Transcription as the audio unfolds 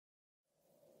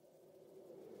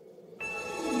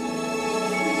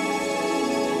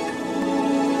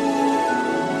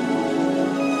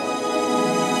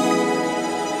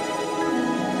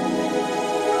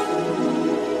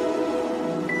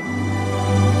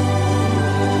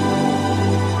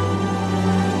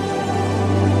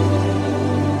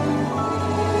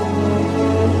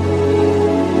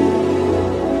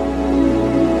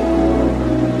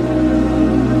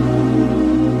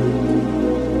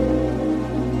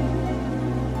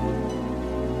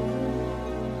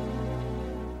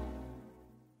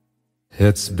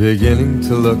It's beginning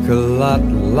to look a lot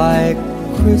like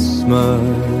Christmas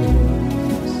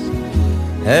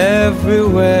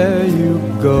everywhere you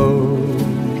go.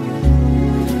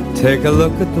 Take a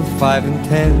look at the 5 and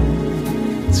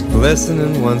 10. It's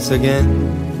glistening once again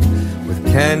with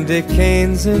candy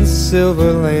canes and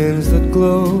silver lanes that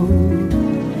glow.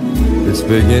 It's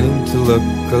beginning to look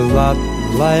a lot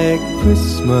like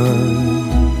Christmas.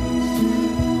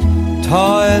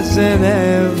 Toys in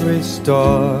every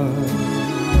store,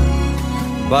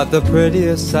 but the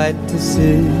prettiest sight to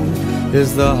see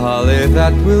is the holly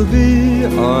that will be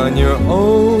on your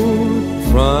own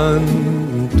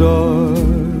front door.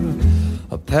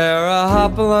 A pair of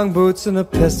Hopalong boots and a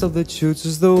pistol that shoots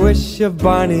is the wish of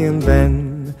Barney and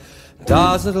Ben.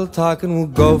 Dolls that'll talk and will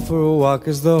go for a walk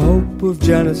is the hope of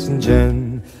Janice and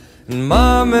Jen. And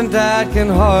Mom and Dad can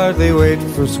hardly wait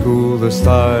for school to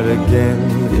start again.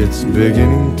 It's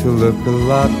beginning to look a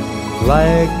lot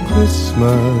like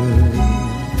Christmas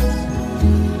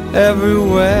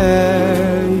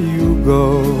everywhere you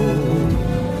go.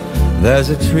 There's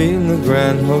a tree in the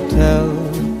Grand Hotel,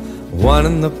 one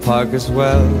in the park as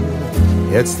well.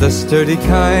 It's the sturdy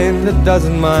kind that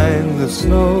doesn't mind the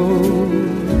snow.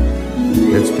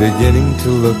 It's beginning to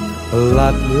look a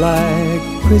lot like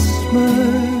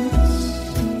Christmas.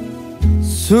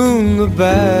 Soon the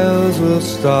bells will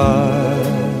start,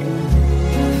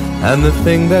 and the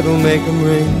thing that'll make them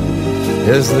ring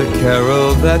is the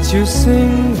carol that you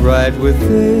sing right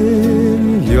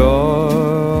within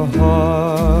your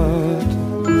heart.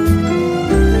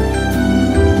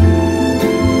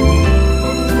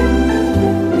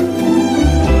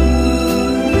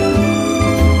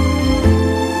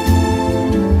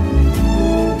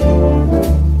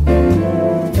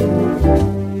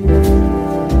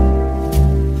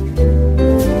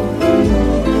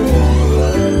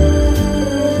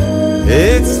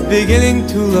 It's beginning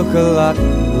to look a lot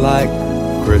like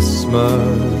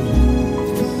Christmas.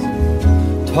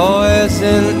 Toys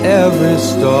in every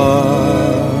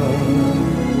store,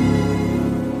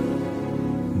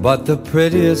 but the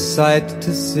prettiest sight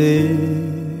to see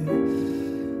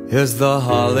is the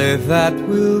holly that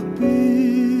will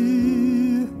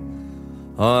be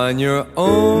on your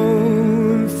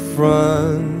own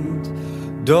front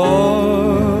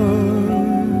door.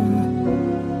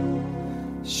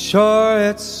 Sure,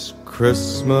 it's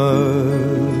Christmas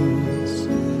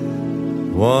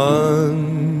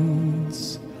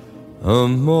once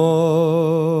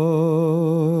more.